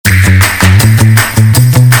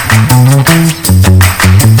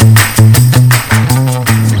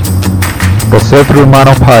Ser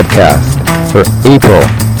Humano podcast for April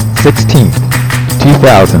 16th,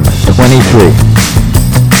 2023.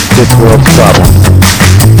 This world's problems.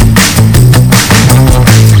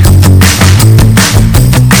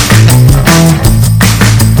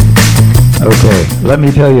 Okay, let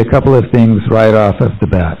me tell you a couple of things right off of the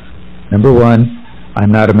bat. Number one,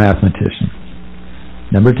 I'm not a mathematician.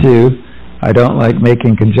 Number two, I don't like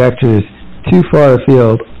making conjectures too far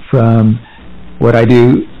afield from what I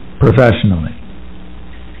do professionally.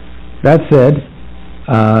 That said,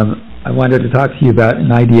 I wanted to talk to you about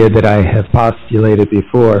an idea that I have postulated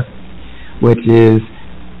before, which is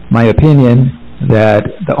my opinion that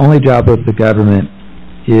the only job of the government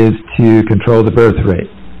is to control the birth rate,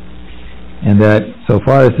 and that so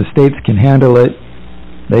far as the states can handle it,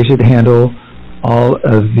 they should handle all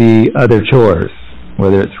of the other chores,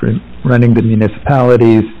 whether it's running the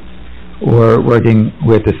municipalities or working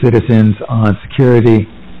with the citizens on security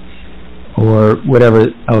or whatever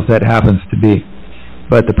else that happens to be.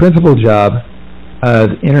 But the principal job of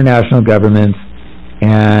international governments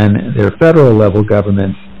and their federal level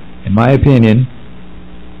governments, in my opinion,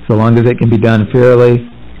 so long as it can be done fairly,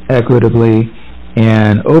 equitably,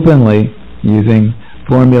 and openly using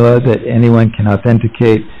formula that anyone can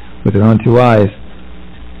authenticate with their own two eyes,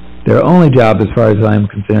 their only job, as far as I'm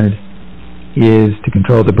concerned, is to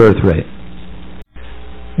control the birth rate.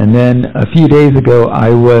 And then a few days ago, I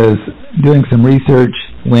was doing some research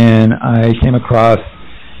when I came across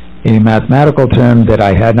a mathematical term that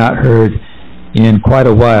I had not heard in quite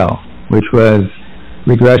a while, which was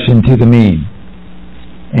regression to the mean.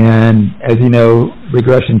 And as you know,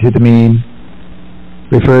 regression to the mean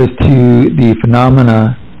refers to the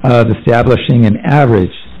phenomena of establishing an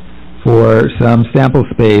average for some sample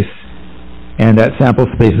space, and that sample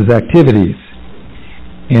space's activities.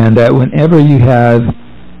 And that whenever you have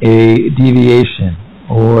a deviation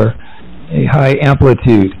or a high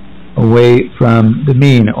amplitude away from the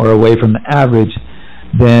mean or away from the average,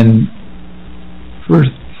 then for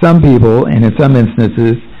some people, and in some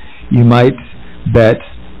instances, you might bet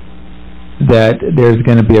that there's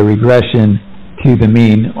going to be a regression to the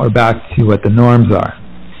mean or back to what the norms are.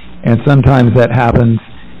 And sometimes that happens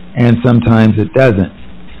and sometimes it doesn't.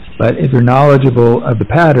 But if you're knowledgeable of the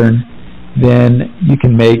pattern, then you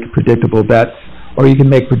can make predictable bets, or you can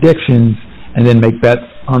make predictions and then make bets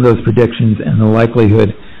on those predictions and the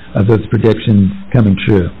likelihood of those predictions coming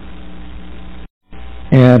true.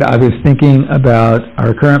 And I was thinking about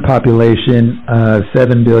our current population of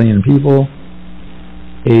 7 billion people,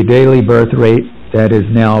 a daily birth rate that is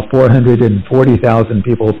now 440,000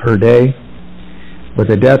 people per day, with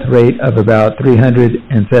a death rate of about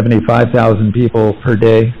 375,000 people per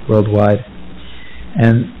day worldwide.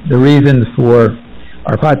 And the reasons for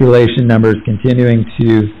our population numbers continuing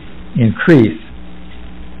to increase,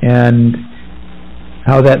 and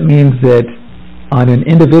how that means that on an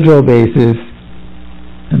individual basis,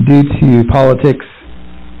 due to politics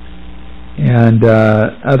and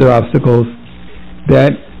other obstacles,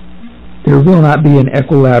 that there will not be an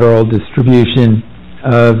equilateral distribution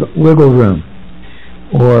of wiggle room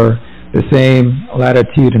or the same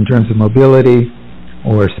latitude in terms of mobility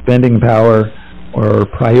or spending power or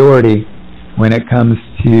priority when it comes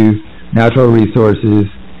to natural resources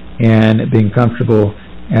and being comfortable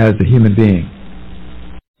as a human being.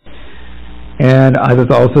 And I was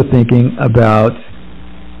also thinking about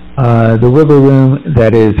the wiggle room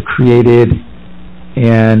that is created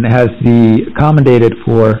and has to be accommodated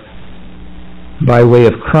for by way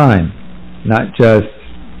of crime, not just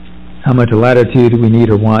how much latitude we need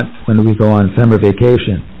or want when we go on summer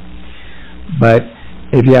vacation. But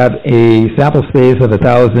if you have a sample space of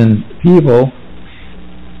 1,000 people,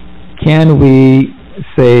 can we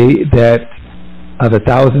say that of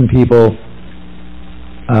 1,000 people,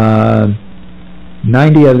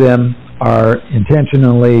 90 of them are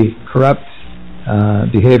intentionally corrupt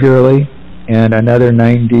behaviorally, and another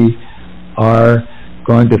 90 are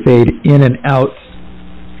going to fade in and out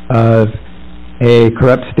of a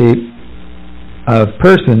corrupt state of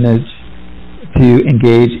personage to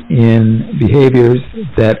engage in behaviors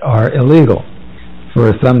that are illegal, for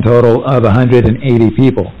a sum total of 180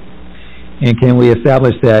 people? And can we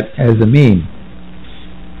establish that as a mean?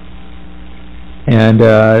 And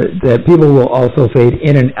that people will also fade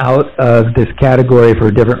in and out of this category for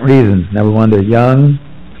different reasons. Number one, they're young,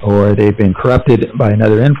 or they've been corrupted by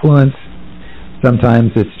another influence.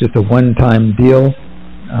 Sometimes it's just a one-time deal.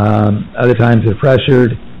 Other times they're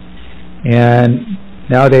pressured. And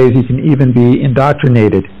nowadays you can even be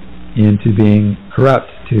indoctrinated into being corrupt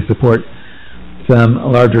to support some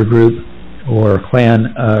larger group or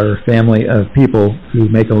clan or family of people who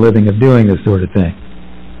make a living of doing this sort of thing.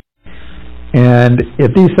 And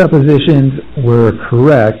if these suppositions were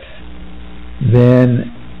correct,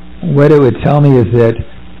 then what it would tell me is that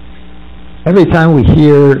every time we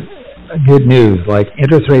hear good news, like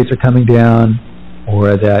interest rates are coming down,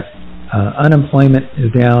 or that unemployment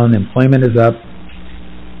is down, employment is up,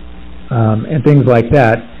 and things like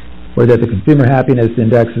that, or that the consumer happiness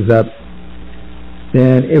index is up,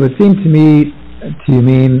 then it would seem to me to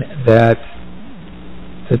mean that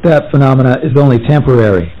that phenomena is only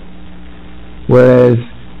temporary. Whereas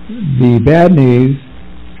the bad news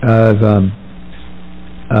of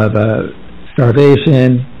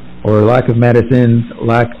starvation or lack of medicines,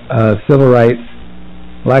 lack of civil rights,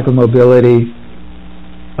 lack of mobility,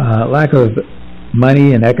 lack of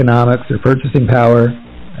money and economics or purchasing power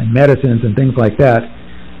and medicines and things like that,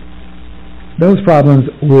 those problems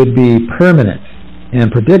would be permanent, and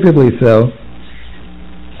predictably so,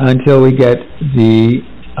 until we get the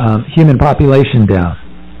human population down.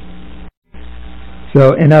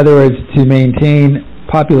 So, in other words, to maintain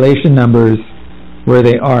population numbers where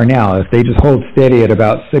they are now, if they just hold steady at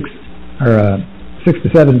about 6 to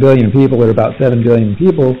 7 billion people, or about 7 billion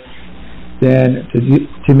people, then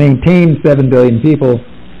to maintain 7 billion people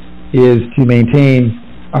is to maintain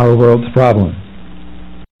our world's problem.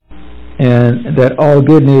 And that all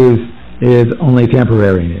good news is only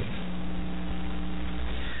temporary news.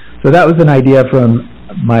 So that was an idea from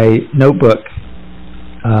my notebook.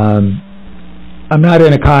 I'm not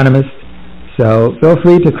an economist, so feel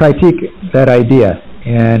free to critique that idea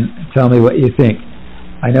and tell me what you think.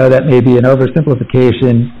 I know that may be an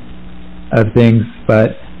oversimplification of things,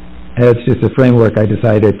 but it's just a framework I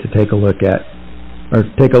decided to take a look at, or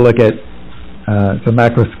take a look at some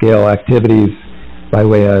macro scale activities by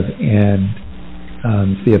way of, and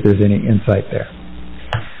see if there's any insight there.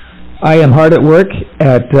 I am hard at work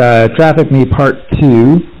at Traffic Me Part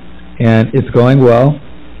 2, and it's going well,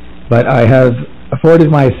 but I have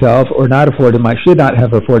afforded myself, or not afforded, should not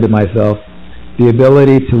have afforded myself, the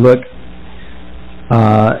ability to look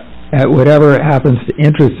at whatever happens to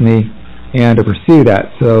interest me and to pursue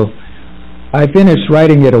that. So I finished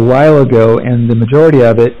writing it a while ago, and the majority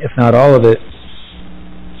of it, if not all of it,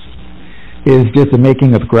 is just the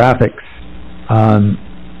making of graphics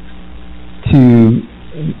to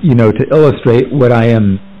illustrate what I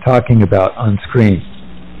am talking about on screen.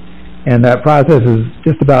 And that process is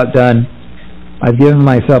just about done. I've given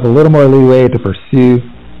myself a little more leeway to pursue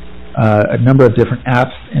a number of different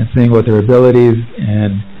apps and seeing what their abilities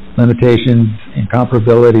and limitations and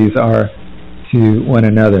comparabilities are to one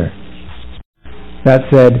another. That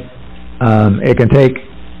said, it can take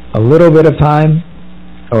a little bit of time,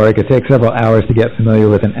 or it could take several hours to get familiar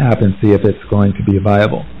with an app and see if it's going to be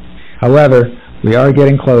viable. However, we are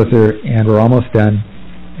getting closer, and we're almost done,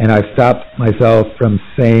 and I've stopped myself from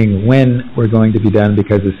saying when we're going to be done,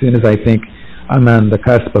 because as soon as I think I'm on the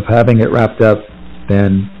cusp of having it wrapped up,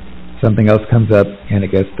 then something else comes up and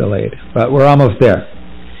it gets delayed. But we're almost there.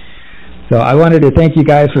 So I wanted to thank you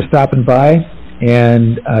guys for stopping by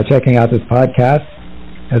and checking out this podcast.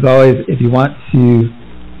 As always, if you want to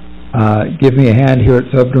give me a hand here at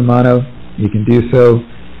Soved Romano, you can do so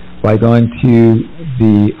by going to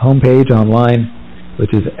the homepage online,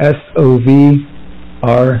 which is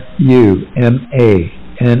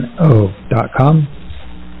sovrumano.com.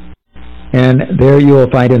 And there you will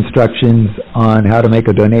find instructions on how to make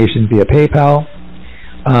a donation via PayPal.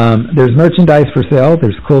 There's merchandise for sale.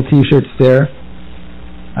 There's cool t-shirts there.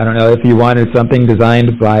 I don't know, if you wanted something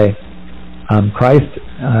designed by Christ,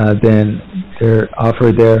 then they're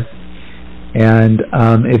offered there. And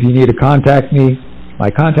if you need to contact me, my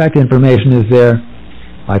contact information is there.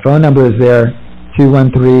 My phone number is there,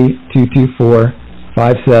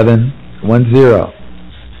 213-224-5710.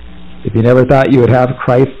 If you never thought you would have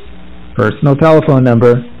Christ's personal telephone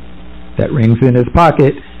number that rings in his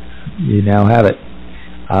pocket, you now have it.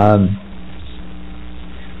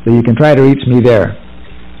 So you can try to reach me there.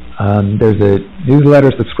 There's a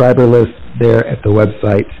newsletter subscriber list there at the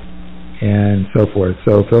website and so forth.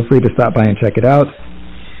 So feel free to stop by and check it out.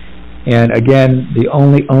 And again, the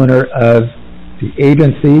only owner of the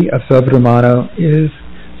agency of Soved Romano is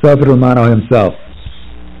Soved Romano himself.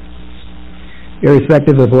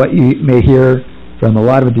 Irrespective of what you may hear from a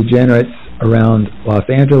lot of degenerates around Los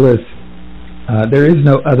Angeles, there is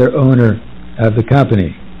no other owner of the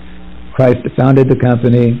company. Christ founded the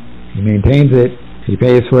company, he maintains it, he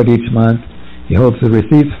pays for it each month, he holds the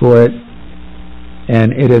receipts for it,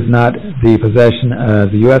 and it is not the possession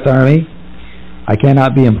of the U.S. Army. I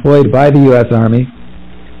cannot be employed by the U.S. Army.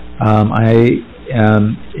 I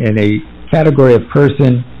am in a category of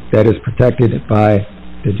person that is protected by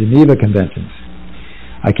the Geneva Conventions.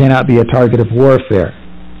 I cannot be a target of warfare.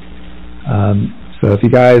 So if you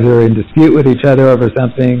guys are in dispute with each other over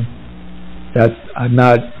something, I'm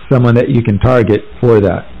not someone that you can target for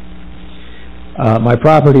that. My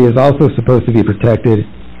property is also supposed to be protected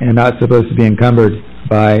and not supposed to be encumbered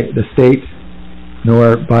by the state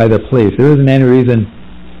nor by the police. There isn't any reason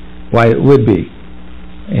why it would be.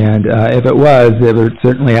 And if it was, it would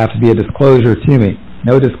certainly have to be a disclosure to me.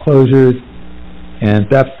 No disclosures, and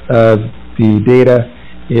theft of the data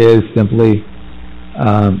is simply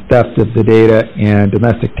theft of the data and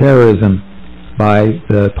domestic terrorism by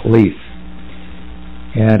the police.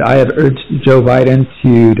 And I have urged Joe Biden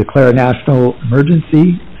to declare a national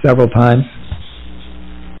emergency several times.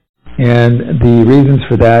 And the reasons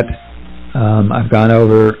for that, I've gone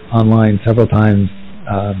over online several times.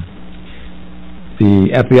 The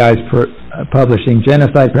FBI is publishing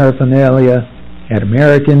genocide paraphernalia at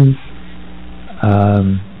Americans.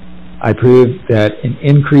 I proved that an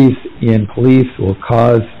increase in police will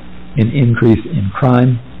cause an increase in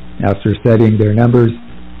crime after studying their numbers.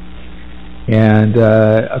 And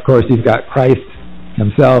of course, you've got Christ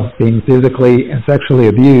himself being physically and sexually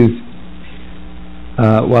abused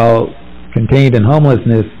while contained in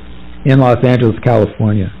homelessness in Los Angeles,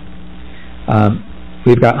 California.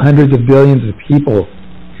 We've got hundreds of billions of people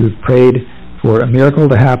who've prayed for a miracle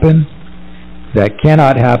to happen that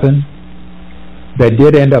cannot happen, that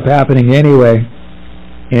did end up happening anyway.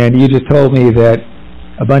 And you just told me that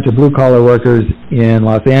a bunch of blue-collar workers in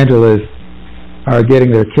Los Angeles are getting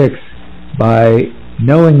their kicks by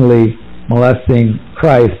knowingly molesting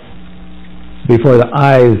Christ before the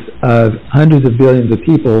eyes of hundreds of billions of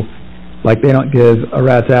people, like they don't give a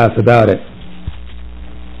rat's ass about it.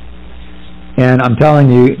 And I'm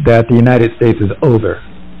telling you that the United States is over.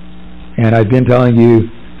 And I've been telling you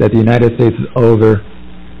that the United States is over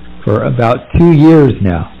for about 2 years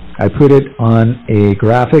now. I put it on a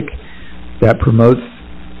graphic that promotes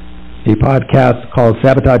a podcast called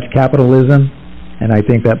Sabotage Capitalism, and I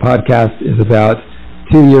think that podcast is about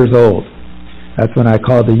 2 years old. That's when I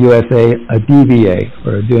called the USA a DBA,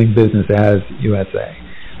 or doing business as USA.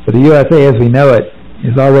 But the USA as we know it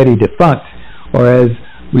is already defunct, or as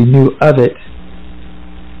we knew of it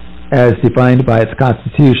as defined by its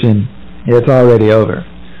Constitution, it's already over.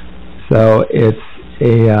 So it's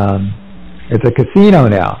a casino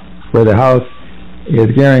now, where the house is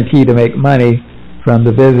guaranteed to make money from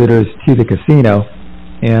the visitors to the casino,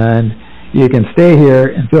 and you can stay here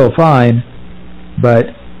and feel fine, but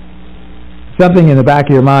something in the back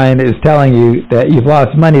of your mind is telling you that you've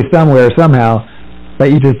lost money somewhere, somehow, but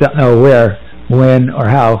you just don't know where, when, or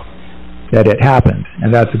how that it happened.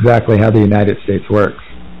 And that's exactly how the United States works.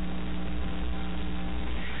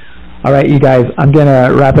 All right, you guys, I'm going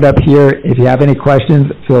to wrap it up here. If you have any questions,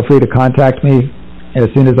 feel free to contact me. As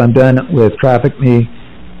soon as I'm done with Traffic Me,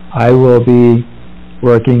 I will be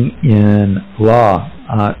working in law,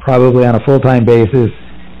 probably on a full-time basis,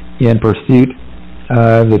 in pursuit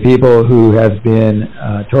of the people who have been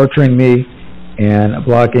torturing me and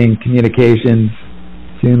blocking communications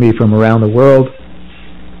to me from around the world,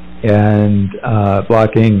 and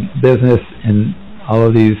blocking business and all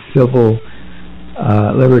of these civil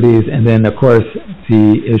liberties, and then of course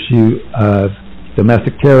the issue of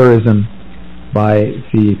domestic terrorism by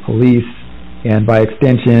the police, and by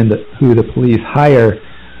extension who the police hire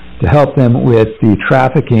to help them with the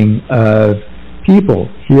trafficking of people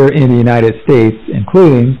here in the United States,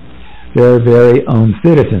 including their very own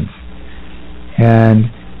citizens. And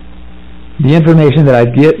the information that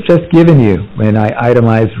I've just given you when I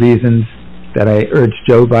itemized reasons that I urged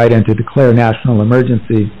Joe Biden to declare national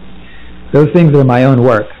emergency, those things are my own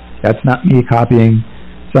work. That's not me copying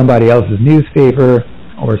somebody else's newspaper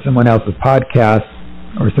or someone else's podcast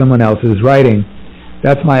or someone else's writing.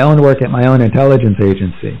 That's my own work at my own intelligence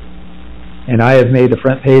agency. And I have made the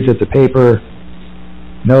front page of the paper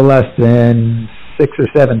no less than 6 or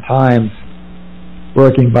 7 times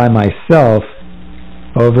working by myself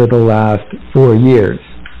over the last 4 years.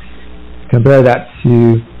 Compare that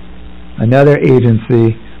to another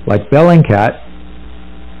agency like Bellingcat,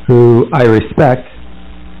 who I respect,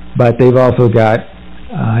 but they've also got,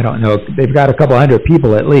 I don't know, they've got a couple hundred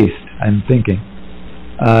people at least, I'm thinking,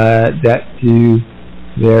 that do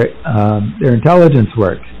their intelligence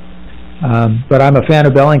work. But I'm a fan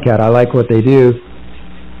of Bellingcat. I like what they do,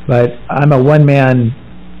 but I'm a one-man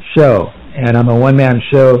show, and I'm a one-man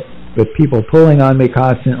show with people pulling on me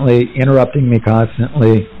constantly, interrupting me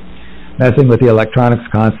constantly, messing with the electronics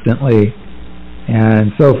constantly,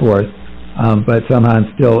 and so forth. But somehow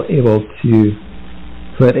I'm still able to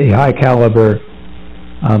put a high-caliber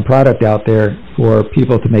product out there for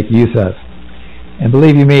people to make use of. And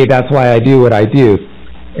believe you me, that's why I do what I do.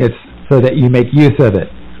 It's so that you make use of it.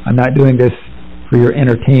 I'm not doing this for your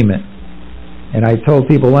entertainment. And I told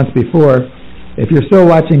people once before, if you're still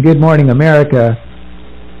watching Good Morning America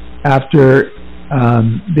after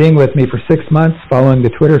being with me for 6 months, following the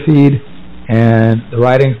Twitter feed and the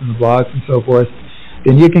writings and the blogs and so forth,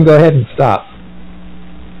 then you can go ahead and stop,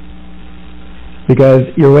 because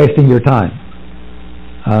you're wasting your time.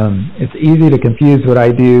 It's easy to confuse what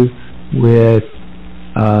I do with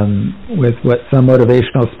what some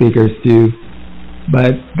motivational speakers do,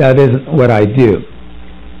 but that isn't what I do.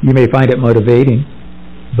 You may find it motivating,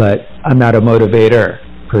 but I'm not a motivator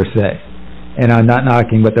per se, and I'm not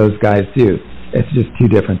knocking what those guys do. It's just two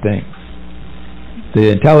different things. The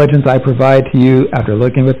intelligence I provide to you after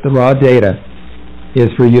looking at the raw data is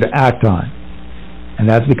for you to act on, and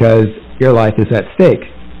that's because your life is at stake,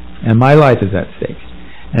 and my life is at stake.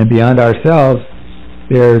 And beyond ourselves,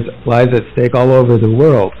 there's lives at stake all over the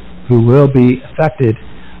world who will be affected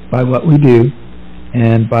by what we do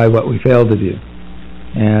and by what we fail to do.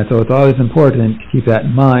 And so it's always important to keep that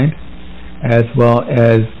in mind, as well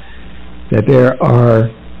as that there are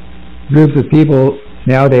groups of people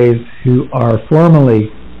nowadays who are formally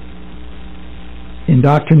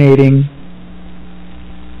indoctrinating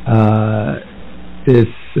this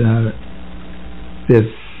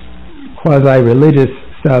quasi-religious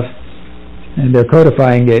stuff, and they're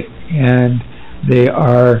codifying it, and they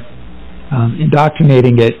are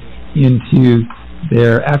indoctrinating it into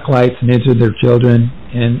their acolytes and into their children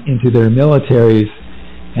and into their militaries,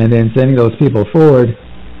 and then sending those people forward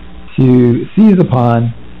to seize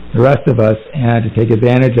upon the rest of us and to take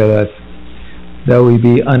advantage of us, though we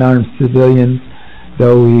be unarmed civilians,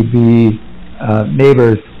 though we be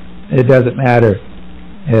neighbors. It doesn't matter.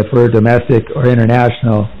 If we're domestic or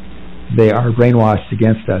international, they are brainwashed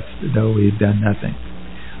against us, though we've done nothing.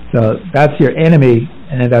 So that's your enemy,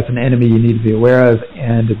 and that's an enemy you need to be aware of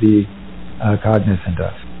and to be cognizant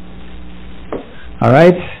of. All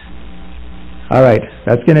right? All right.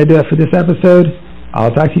 That's going to do it for this episode.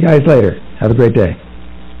 I'll talk to you guys later. Have a great day.